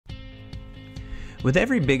With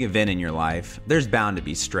every big event in your life, there's bound to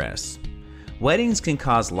be stress. Weddings can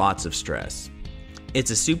cause lots of stress.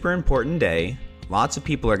 It's a super important day, lots of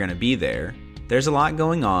people are going to be there, there's a lot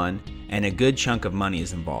going on, and a good chunk of money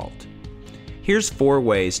is involved. Here's 4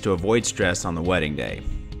 ways to avoid stress on the wedding day.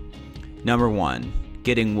 Number 1,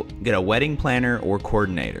 get a wedding planner or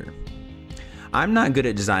coordinator. I'm not good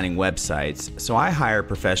at designing websites, so I hire a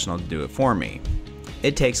professional to do it for me.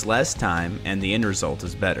 It takes less time and the end result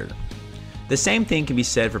is better. The same thing can be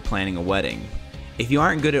said for planning a wedding. If you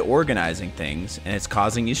aren't good at organizing things and it's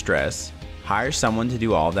causing you stress, hire someone to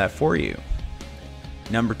do all of that for you.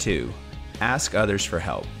 Number 2, ask others for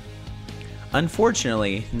help.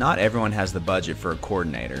 Unfortunately, not everyone has the budget for a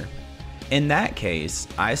coordinator. In that case,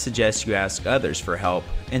 I suggest you ask others for help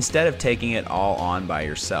instead of taking it all on by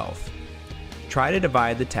yourself. Try to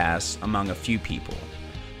divide the tasks among a few people,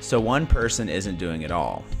 so one person isn't doing it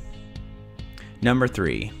all. Number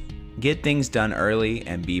 3, get things done early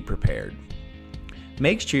and be prepared.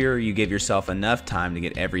 Make sure you give yourself enough time to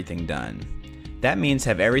get everything done. That means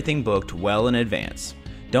have everything booked well in advance.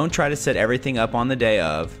 Don't try to set everything up on the day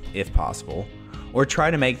of, if possible, or try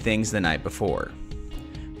to make things the night before.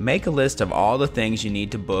 Make a list of all the things you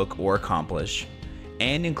need to book or accomplish,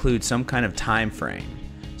 and include some kind of time frame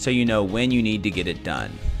so you know when you need to get it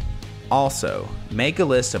done. Also, make a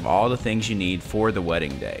list of all the things you need for the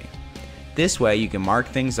wedding day. This way you can mark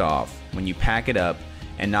things off when you pack it up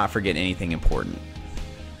and not forget anything important.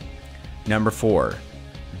 Number 4,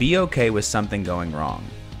 be okay with something going wrong.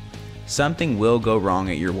 Something will go wrong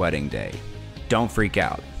at your wedding day. Don't freak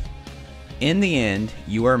out. In the end,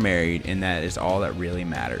 you are married and that is all that really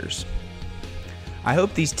matters. I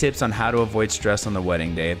hope these tips on how to avoid stress on the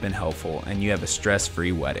wedding day have been helpful and you have a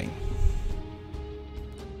stress-free wedding.